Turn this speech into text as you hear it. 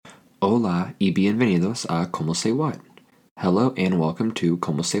Hola y bienvenidos a Como Say What. Hello and welcome to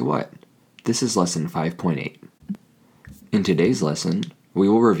Como Say What. This is lesson 5.8. In today's lesson, we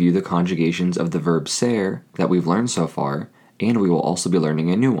will review the conjugations of the verb ser that we've learned so far, and we will also be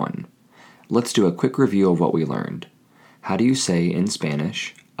learning a new one. Let's do a quick review of what we learned. How do you say in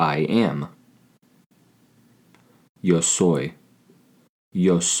Spanish, I am? Yo soy.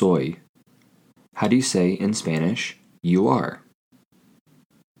 Yo soy. How do you say in Spanish, you are?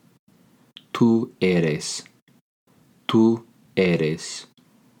 Tú eres. Tú eres.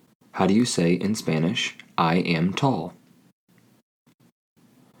 How do you say in Spanish, I am tall?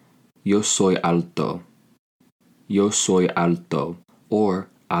 Yo soy alto. Yo soy alto, or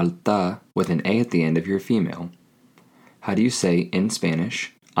alta with an A at the end if you're female. How do you say in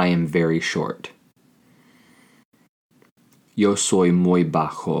Spanish, I am very short? Yo soy muy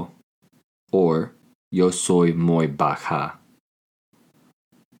bajo, or yo soy muy baja.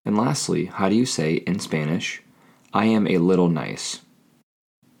 And lastly, how do you say in Spanish, I am a little nice?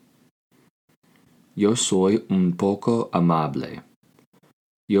 Yo soy un poco amable.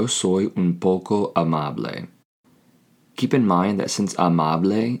 Yo soy un poco amable. Keep in mind that since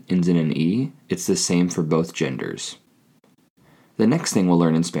amable ends in an E, it's the same for both genders. The next thing we'll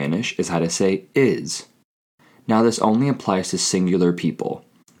learn in Spanish is how to say is. Now this only applies to singular people,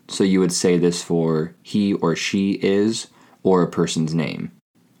 so you would say this for he or she is, or a person's name.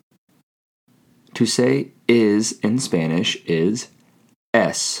 To say is in Spanish is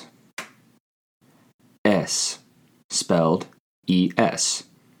es. Es, spelled E-S.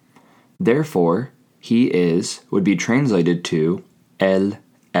 Therefore, he is would be translated to él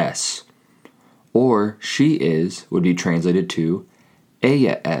es, or she is would be translated to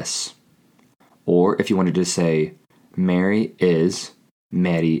ella es, or if you wanted to say Mary is,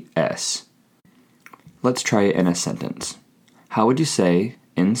 Mary es. Let's try it in a sentence. How would you say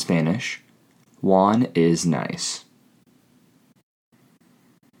in Spanish, Juan is nice?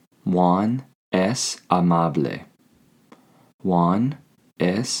 Juan es amable. Juan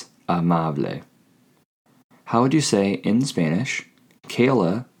es amable. How would you say in Spanish,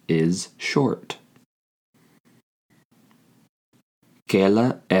 Kayla is short?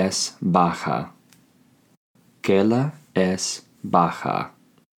 Kayla es baja. Kayla es baja.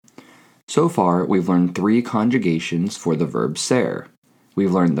 So far, we've learned 3 conjugations for the verb ser.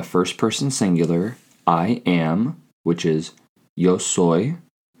 We've learned the first person singular, I am, which is yo soy.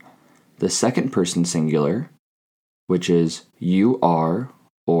 The second person singular, which is you are,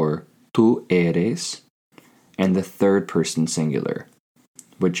 or tú eres. And the third person singular,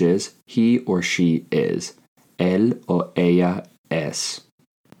 which is he or she is, él o ella es.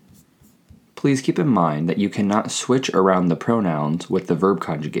 Please keep in mind that you cannot switch around the pronouns with the verb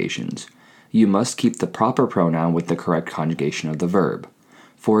conjugations. You must keep the proper pronoun with the correct conjugation of the verb.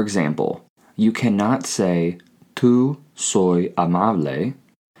 For example, you cannot say tú soy amable.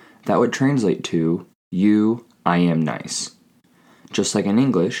 That would translate to you, I am nice. Just like in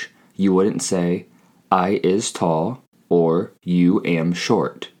English, you wouldn't say I is tall or you am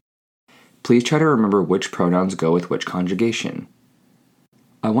short. Please try to remember which pronouns go with which conjugation.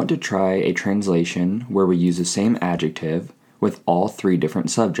 I want to try a translation where we use the same adjective with all 3 different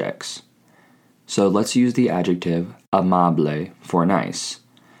subjects. So let's use the adjective amable for nice.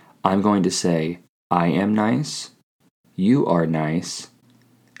 I'm going to say I am nice, you are nice,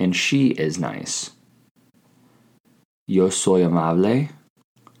 and she is nice. Yo soy amable.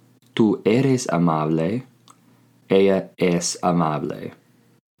 Tú eres amable. Ella es amable.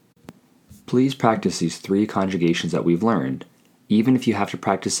 Please practice these 3 conjugations that we've learned. Even if you have to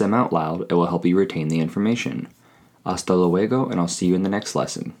practice them out loud, it will help you retain the information. Hasta luego, and I'll see you in the next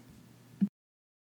lesson.